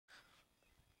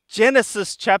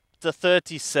Genesis chapter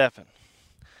 37.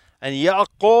 And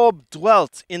Jacob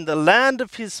dwelt in the land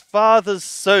of his father's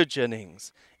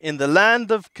sojournings, in the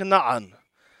land of Canaan.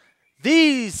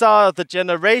 These are the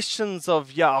generations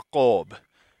of Jacob.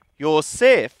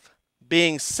 Yosef,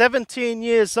 being 17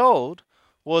 years old,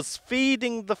 was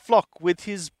feeding the flock with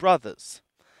his brothers.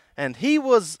 And he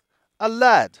was a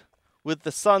lad with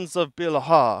the sons of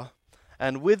Bilhah,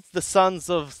 and with the sons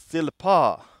of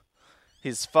Zilpah,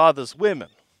 his father's women.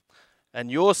 And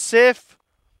Yosef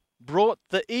brought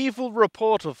the evil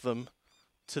report of them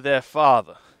to their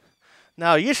father.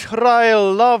 Now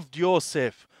Israel loved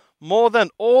Yosef more than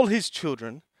all his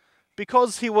children,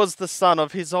 because he was the son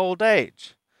of his old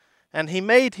age. And he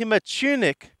made him a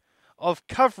tunic of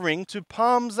covering to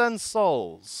palms and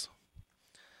soles.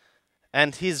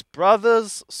 And his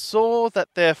brothers saw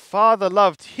that their father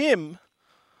loved him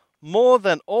more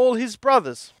than all his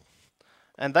brothers,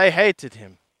 and they hated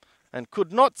him, and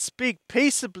could not speak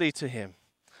peaceably to him.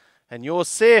 And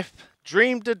Yosef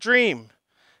dreamed a dream,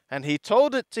 and he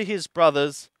told it to his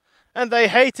brothers, and they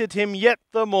hated him yet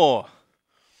the more.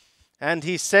 And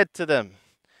he said to them,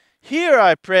 Hear,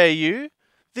 I pray you,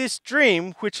 this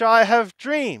dream which I have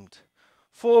dreamed.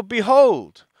 For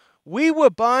behold, we were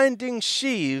binding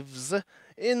sheaves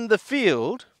in the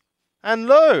field, and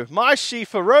lo, my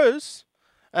sheaf arose,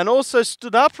 and also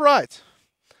stood upright.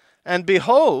 And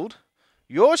behold,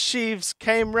 your sheaves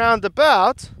came round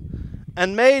about,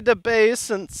 and made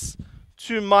obeisance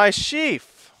to my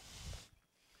sheaf.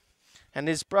 And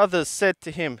his brothers said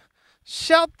to him,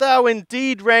 Shalt thou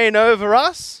indeed reign over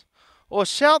us? Or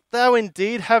shalt thou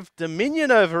indeed have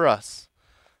dominion over us?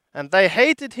 And they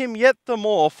hated him yet the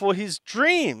more for his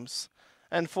dreams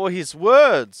and for his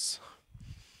words.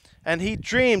 And he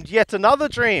dreamed yet another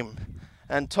dream,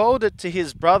 and told it to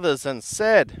his brothers, and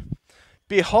said,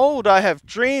 Behold, I have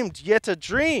dreamed yet a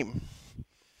dream.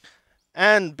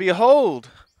 And behold,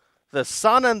 the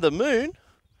sun and the moon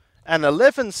and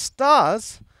 11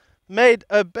 stars made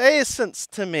obeisance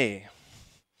to me.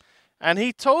 And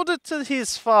he told it to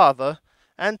his father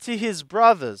and to his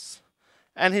brothers.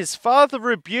 And his father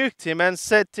rebuked him and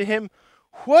said to him,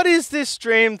 What is this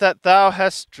dream that thou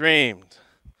hast dreamed?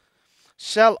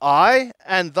 Shall I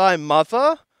and thy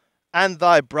mother and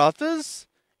thy brothers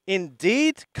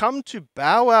indeed come to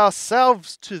bow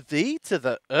ourselves to thee to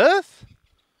the earth?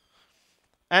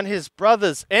 And his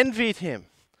brothers envied him,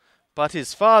 but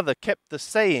his father kept the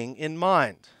saying in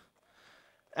mind.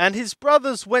 And his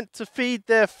brothers went to feed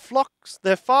their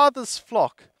father's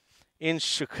flock in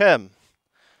Shechem.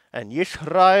 And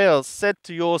Israel said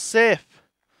to Yosef,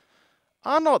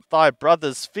 Are not thy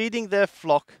brothers feeding the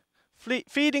flock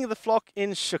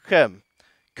in Shechem?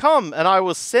 Come, and I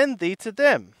will send thee to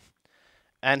them.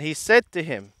 And he said to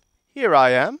him, Here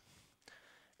I am.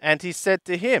 And he said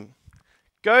to him,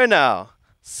 Go now,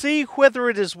 see whether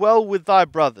it is well with thy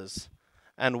brothers,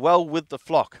 and well with the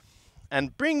flock,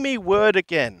 and bring me word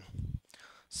again.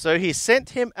 So he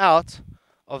sent him out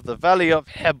of the valley of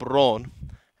Hebron,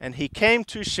 and he came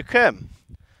to Shechem.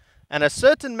 And a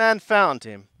certain man found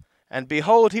him, and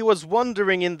behold, he was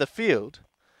wandering in the field.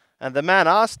 And the man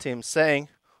asked him, saying,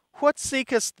 What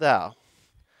seekest thou?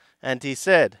 And he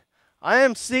said, I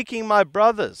am seeking my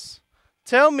brothers.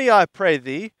 Tell me, I pray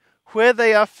thee, where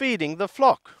they are feeding the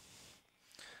flock.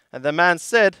 And the man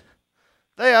said,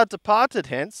 They are departed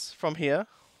hence from here.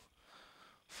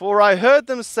 For I heard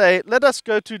them say, Let us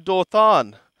go to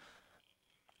Dothan.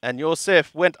 And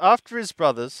Yosef went after his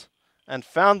brothers, and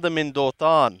found them in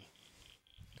Dothan.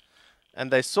 And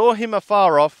they saw him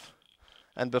afar off,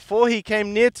 and before he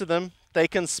came near to them, they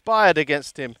conspired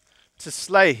against him to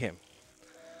slay him.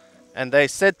 And they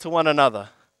said to one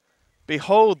another,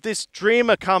 Behold, this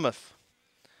dreamer cometh.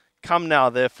 Come now,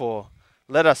 therefore,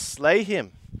 let us slay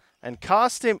him, and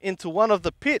cast him into one of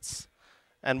the pits,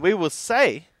 and we will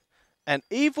say, An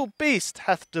evil beast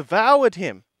hath devoured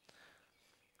him,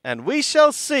 and we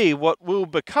shall see what will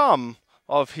become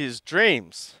of his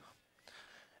dreams.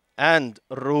 And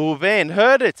Reuben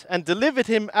heard it, and delivered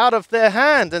him out of their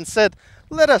hand, and said,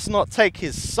 Let us not take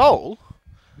his soul.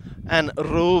 And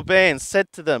Reuben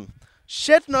said to them,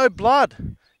 Shed no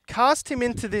blood, cast him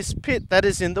into this pit that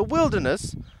is in the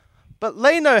wilderness, but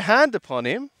lay no hand upon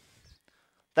him,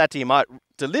 that he might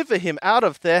deliver him out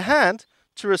of their hand,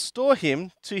 to restore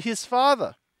him to his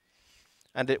father.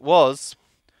 And it was,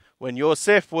 when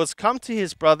Yosef was come to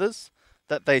his brothers,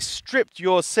 that they stripped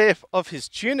Yosef of his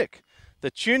tunic, the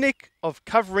tunic of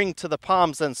covering to the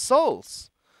palms and soles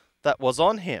that was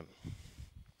on him.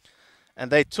 And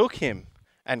they took him,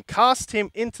 and cast him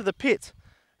into the pit,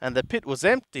 and the pit was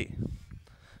empty.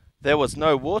 There was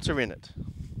no water in it.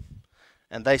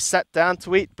 And they sat down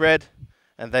to eat bread,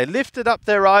 And they lifted up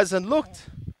their eyes and looked,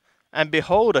 and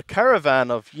behold, a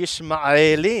caravan of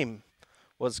Yishmaelim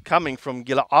was coming from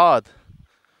Gilead,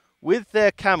 with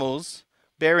their camels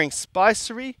bearing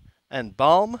spicery and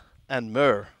balm and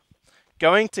myrrh,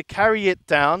 going to carry it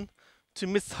down to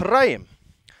Mithraim.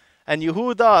 And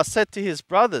Yehudah said to his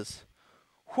brothers,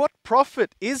 "What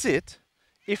profit is it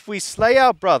if we slay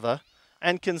our brother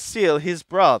and conceal his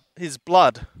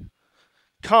blood?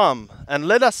 Come, and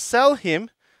let us sell him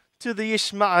to the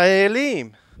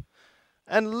Ishmaelim,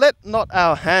 and let not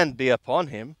our hand be upon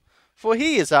him, for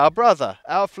he is our brother,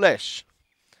 our flesh."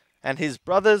 And his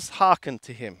brothers hearkened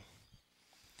to him.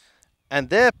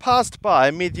 And there passed by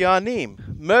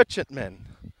Midianim,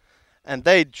 merchantmen, and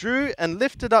they drew and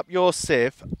lifted up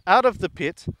Yosef out of the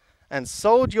pit, and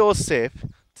sold Yosef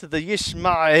to the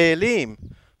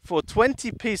Yishmaelim for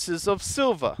 20 pieces of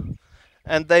silver.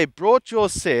 And they brought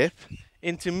Yosef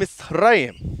into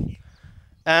Mithraim.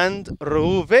 And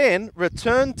Reuben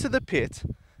returned to the pit,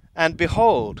 and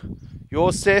behold,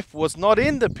 Yosef was not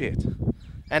in the pit.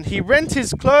 And he rent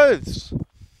his clothes.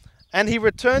 And he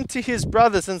returned to his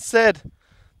brothers and said,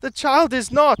 "The child is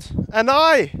not, and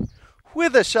I,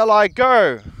 whither shall I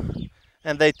go?"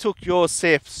 And they took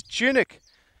Yosef's tunic,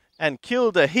 and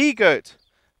killed a he-goat,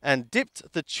 and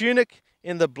dipped the tunic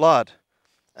in the blood.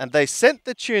 And they sent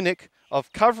the tunic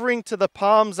of covering to the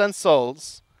palms and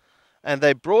soles, and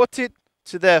they brought it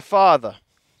to their father,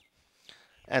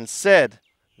 and said,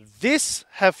 "This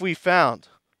have we found.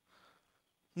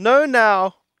 Know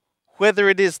now whether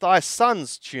it is thy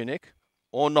son's tunic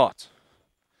or not."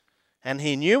 And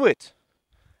he knew it,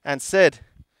 and said,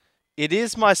 "It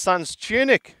is my son's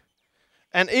tunic.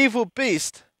 An evil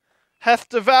beast hath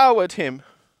devoured him.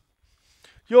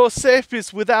 Yosef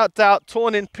is without doubt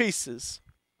torn in pieces."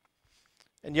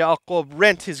 And Yaakov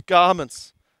rent his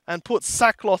garments, and put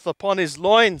sackcloth upon his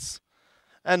loins,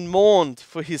 and mourned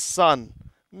for his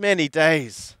son many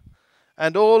days.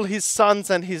 And all his sons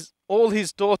and all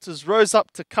his daughters rose up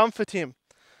to comfort him,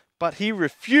 but he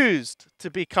refused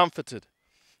to be comforted.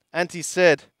 And he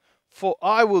said, "For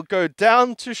I will go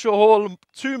down to Sheol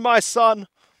to my son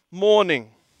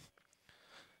mourning."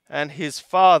 And his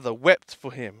father wept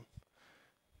for him.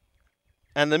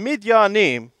 And the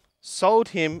Midianim sold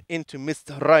him into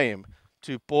Mithraim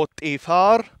to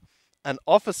Potiphar, an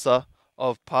officer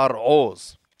of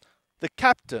Paro's, the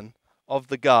captain of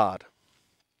the guard.